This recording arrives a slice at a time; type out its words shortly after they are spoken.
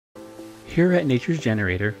Here at Nature's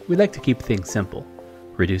Generator, we like to keep things simple.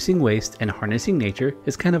 Reducing waste and harnessing nature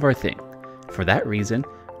is kind of our thing. For that reason,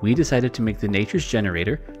 we decided to make the Nature's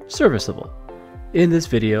Generator serviceable. In this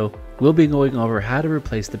video, we'll be going over how to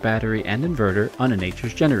replace the battery and inverter on a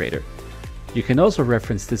Nature's Generator. You can also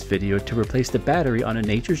reference this video to replace the battery on a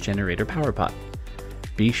Nature's Generator power pot.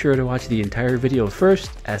 Be sure to watch the entire video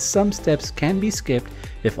first, as some steps can be skipped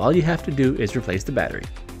if all you have to do is replace the battery.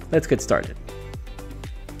 Let's get started.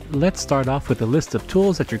 Let's start off with a list of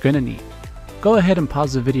tools that you're going to need. Go ahead and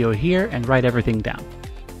pause the video here and write everything down.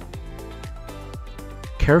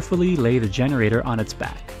 Carefully lay the generator on its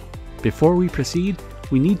back. Before we proceed,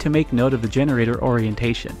 we need to make note of the generator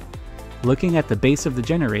orientation. Looking at the base of the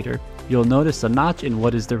generator, you'll notice a notch in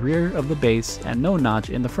what is the rear of the base and no notch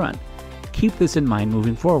in the front. Keep this in mind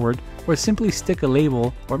moving forward, or simply stick a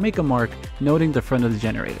label or make a mark noting the front of the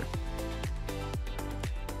generator.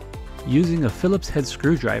 Using a Phillips head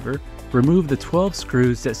screwdriver, remove the 12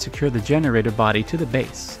 screws that secure the generator body to the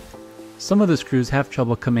base. Some of the screws have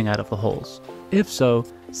trouble coming out of the holes. If so,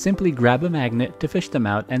 simply grab a magnet to fish them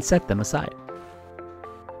out and set them aside.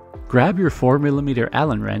 Grab your 4mm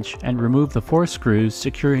Allen wrench and remove the 4 screws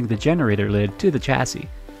securing the generator lid to the chassis.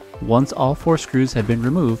 Once all 4 screws have been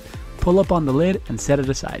removed, pull up on the lid and set it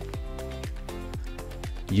aside.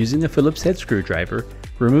 Using a Phillips head screwdriver,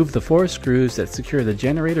 remove the 4 screws that secure the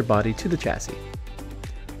generator body to the chassis.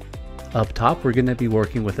 Up top, we're going to be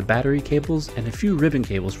working with the battery cables and a few ribbon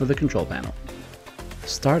cables for the control panel.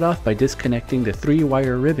 Start off by disconnecting the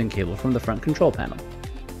 3-wire ribbon cable from the front control panel.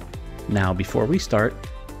 Now, before we start,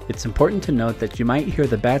 it's important to note that you might hear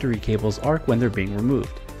the battery cables arc when they're being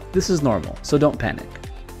removed. This is normal, so don't panic.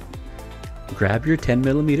 Grab your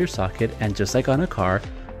 10mm socket and, just like on a car,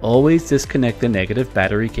 always disconnect the negative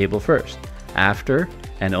battery cable first. After,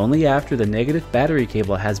 and only after, the negative battery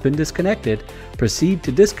cable has been disconnected, proceed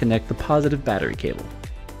to disconnect the positive battery cable.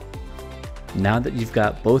 Now that you've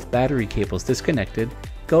got both battery cables disconnected,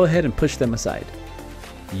 go ahead and push them aside.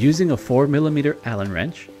 Using a 4mm Allen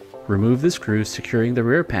wrench, remove the screws securing the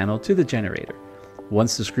rear panel to the generator.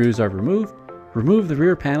 Once the screws are removed, remove the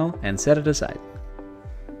rear panel and set it aside.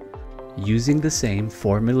 Using the same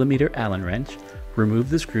 4mm Allen wrench,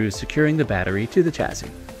 remove the screws securing the battery to the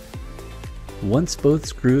chassis. Once both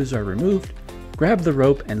screws are removed, grab the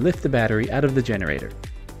rope and lift the battery out of the generator.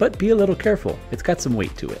 But be a little careful, it's got some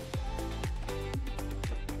weight to it.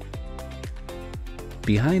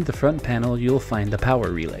 Behind the front panel, you'll find the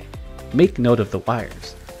power relay. Make note of the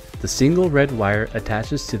wires. The single red wire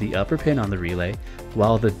attaches to the upper pin on the relay,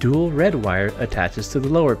 while the dual red wire attaches to the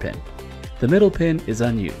lower pin. The middle pin is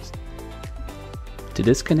unused. To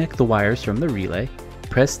disconnect the wires from the relay,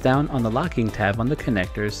 press down on the locking tab on the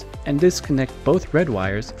connectors and disconnect both red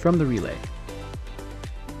wires from the relay.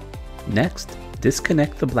 Next,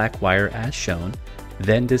 disconnect the black wire as shown,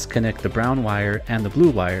 then disconnect the brown wire and the blue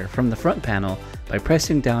wire from the front panel by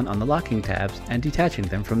pressing down on the locking tabs and detaching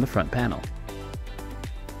them from the front panel.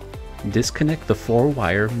 Disconnect the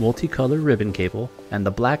 4-wire multicolor ribbon cable and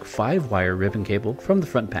the black 5-wire ribbon cable from the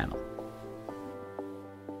front panel.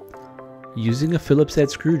 Using a Phillips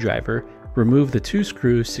head screwdriver, remove the 2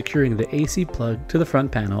 screws securing the AC plug to the front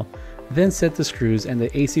panel, then set the screws and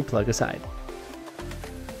the AC plug aside.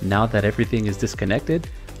 Now that everything is disconnected,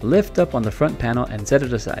 lift up on the front panel and set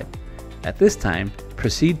it aside. At this time,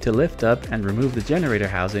 proceed to lift up and remove the generator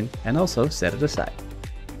housing and also set it aside.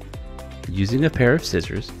 Using a pair of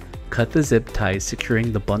scissors, cut the zip ties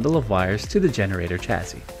securing the bundle of wires to the generator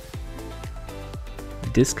chassis.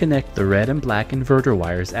 Disconnect the red and black inverter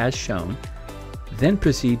wires as shown, then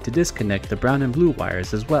proceed to disconnect the brown and blue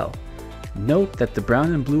wires as well. Note that the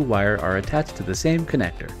brown and blue wire are attached to the same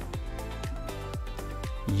connector.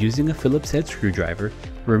 Using a Phillips head screwdriver,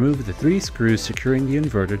 remove the 3 screws securing the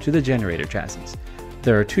inverter to the generator chassis.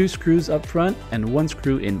 There are 2 screws up front and 1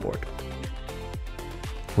 screw inboard.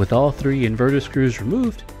 With all 3 inverter screws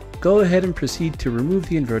removed, go ahead and proceed to remove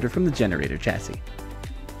the inverter from the generator chassis.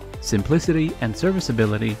 Simplicity and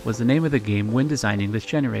serviceability was the name of the game when designing this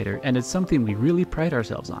generator, and it's something we really pride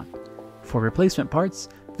ourselves on. For replacement parts,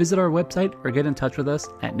 visit our website or get in touch with us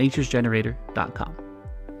at naturesgenerator.com.